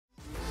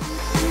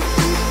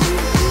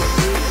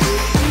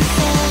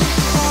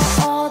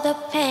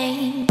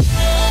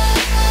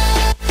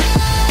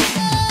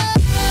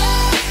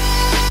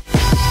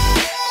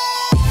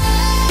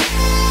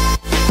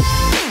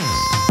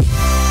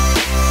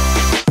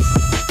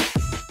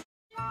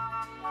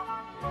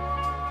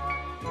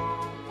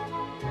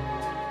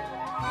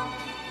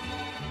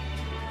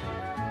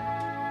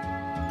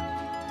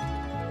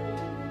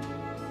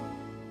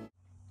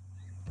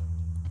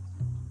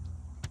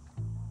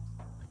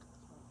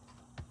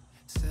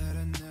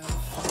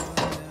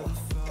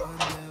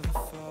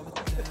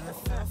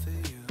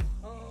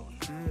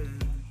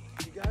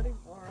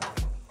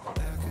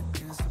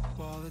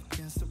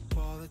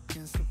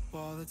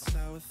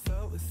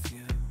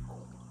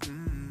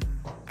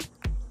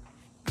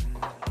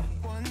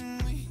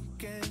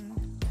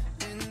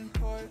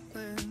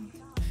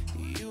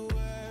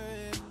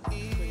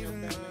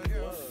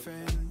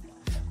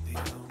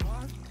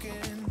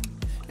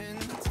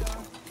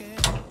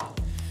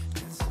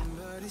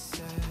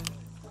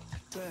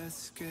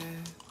Let's get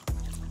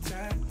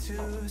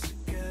tattoos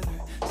together,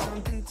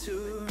 something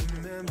to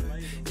remember.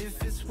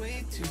 If it's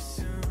way too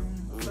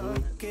soon,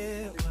 fuck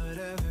it,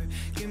 whatever.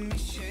 Give me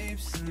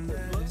shapes and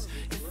letters.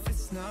 If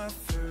it's not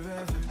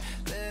forever,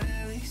 then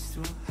at least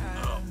we'll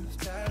have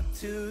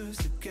tattoos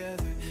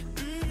together.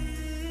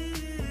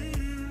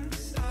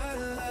 'Cause I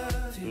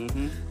love you.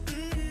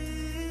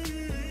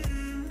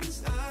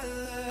 'Cause I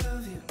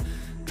love you.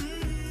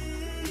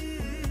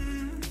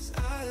 'Cause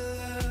I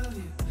love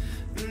you.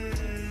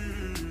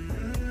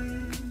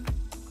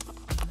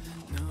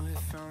 No, it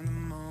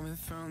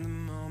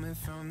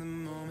from the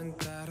moment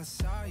that I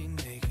saw you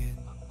naked.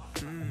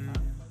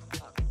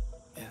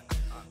 Yeah,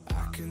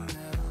 I could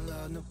never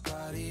love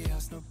nobody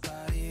else the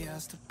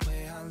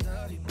way I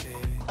love you,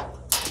 baby.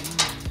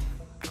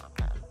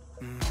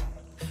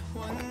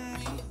 One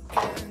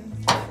weekend,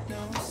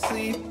 no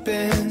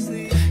sleeping.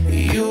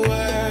 You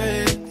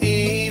weren't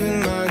even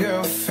my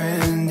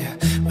girlfriend. Yeah,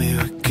 we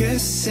were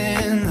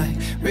kissing like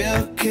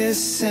real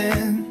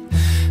kissing.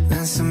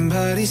 Then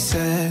somebody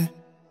said,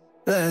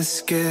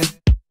 let's get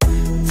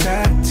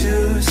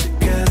tattoos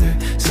together,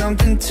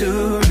 something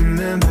to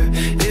remember.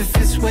 If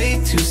it's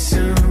way too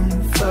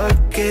soon,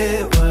 fuck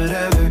it,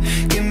 whatever.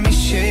 Give me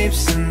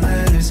shapes and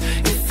letters.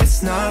 If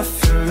it's not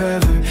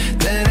forever,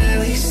 then at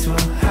least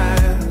we'll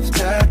have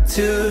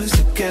tattoos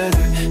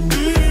together.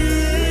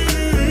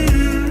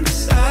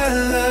 'Cause I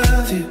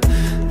love you.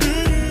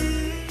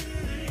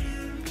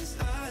 'Cause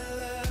I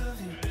love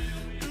you.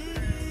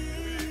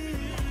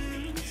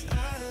 'Cause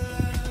I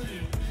love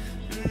you.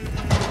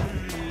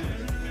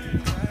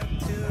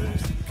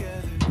 Tattoos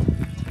together.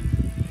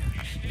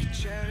 Your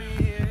cherry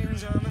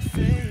earrings are my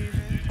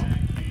favorite.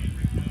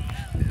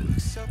 It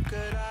looks so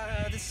good, I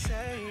had to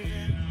save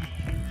it.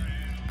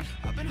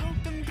 I've been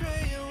hoping,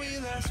 praying we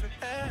last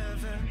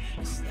forever.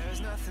 'Cause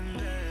there's nothing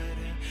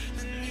better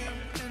than you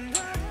and I.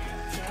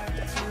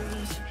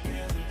 Tattoos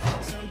together,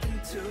 something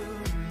to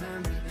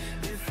remember.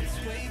 If it's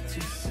way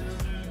too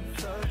soon,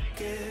 fuck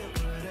it,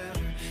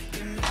 whatever.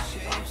 Give me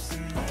shapes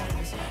and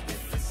letters.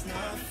 If it's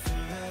not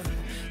forever,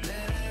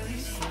 then at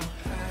least we'll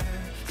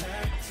have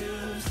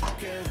tattoos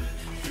together.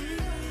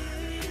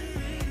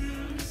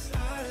 'Cause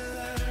I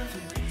love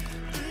you.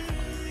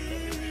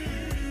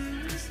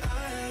 'Cause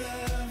I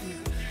love you.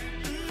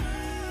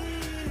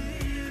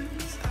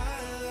 'Cause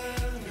I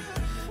love you.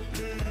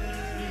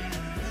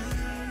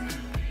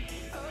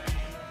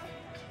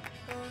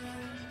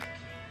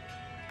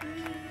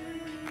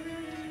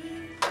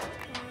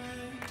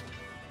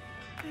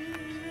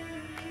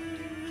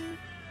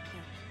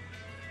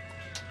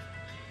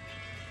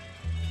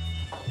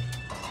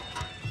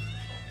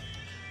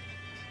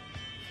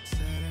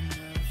 Said I'd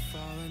never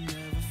fall, I'd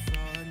never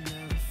fall, I'd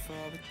never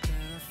fall, but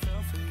then I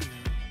fell for you.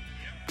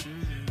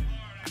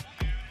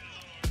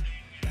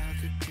 Back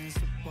against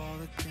the wall,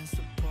 against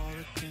the wall,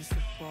 against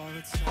the wall,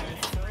 that's how I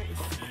felt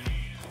with you.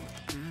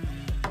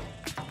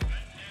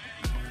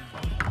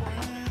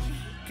 One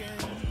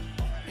weekend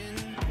in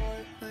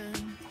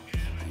Portland,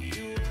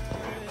 you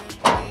weren't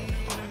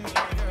even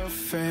my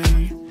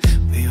girlfriend.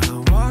 We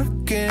were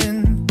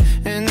walking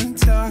and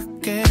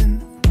talking,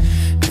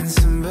 and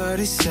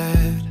somebody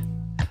said,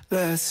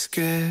 let's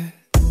get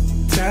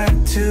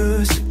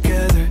tattoos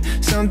together,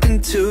 something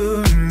to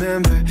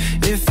remember.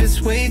 If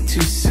it's way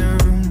too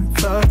soon,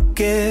 fuck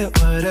it,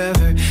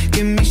 whatever.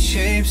 Give me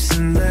shapes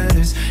and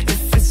letters.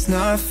 If it's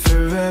not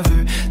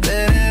forever,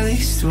 then at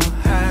least we'll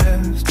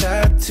have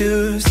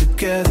tattoos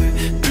together.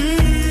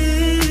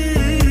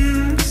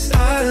 'Cause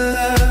I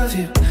love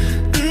you.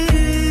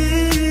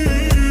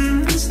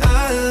 'Cause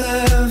I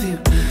love you.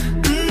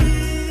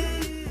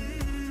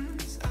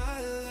 'Cause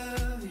I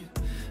love you.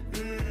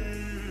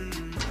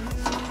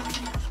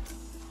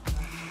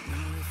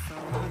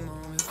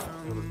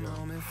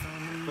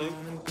 From the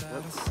moment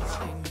that I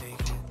saw you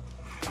naked.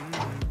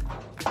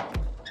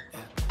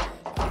 Yeah,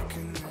 I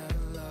could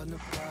never love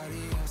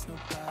nobody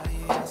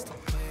else the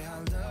way I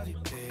love you,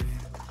 baby.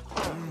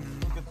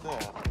 Look at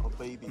that, oh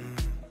baby.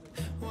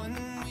 One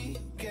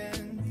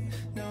weekend,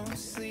 no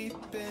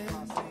sleeping.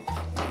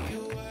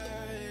 You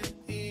weren't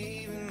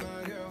even my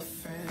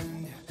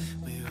girlfriend. Yeah,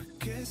 we were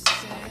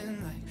kissing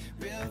like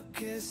real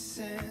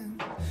kissing.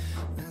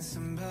 Then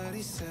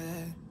somebody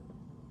said,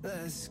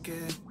 let's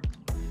get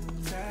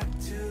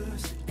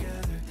tattoos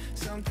together,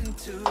 something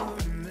to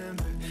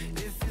remember.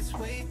 If it's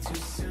way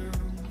too soon,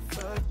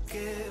 fuck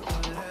it,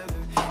 whatever.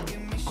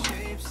 Give me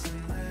shapes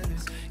and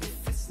letters.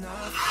 If it's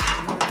not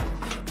forever,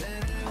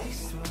 then at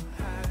least we'll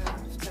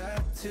have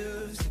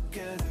tattoos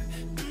together.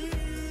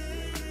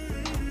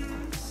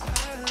 'Cause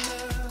I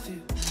love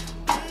you.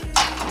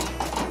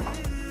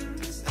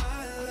 'Cause I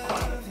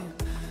love you.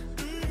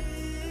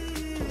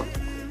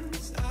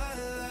 'Cause I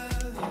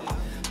love you.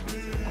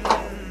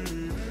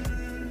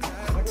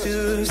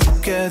 Tattoos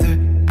together.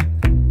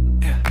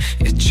 Yeah,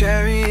 your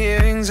cherry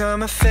earrings are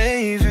my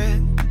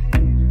favorite.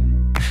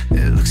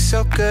 It looks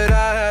so good,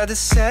 I had to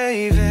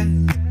save it.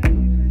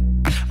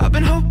 I've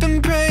been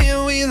hoping,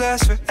 praying we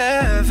last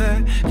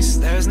forever. 'Cause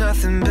there's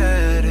nothing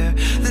better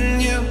than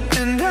you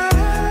and I.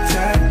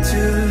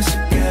 Tattoos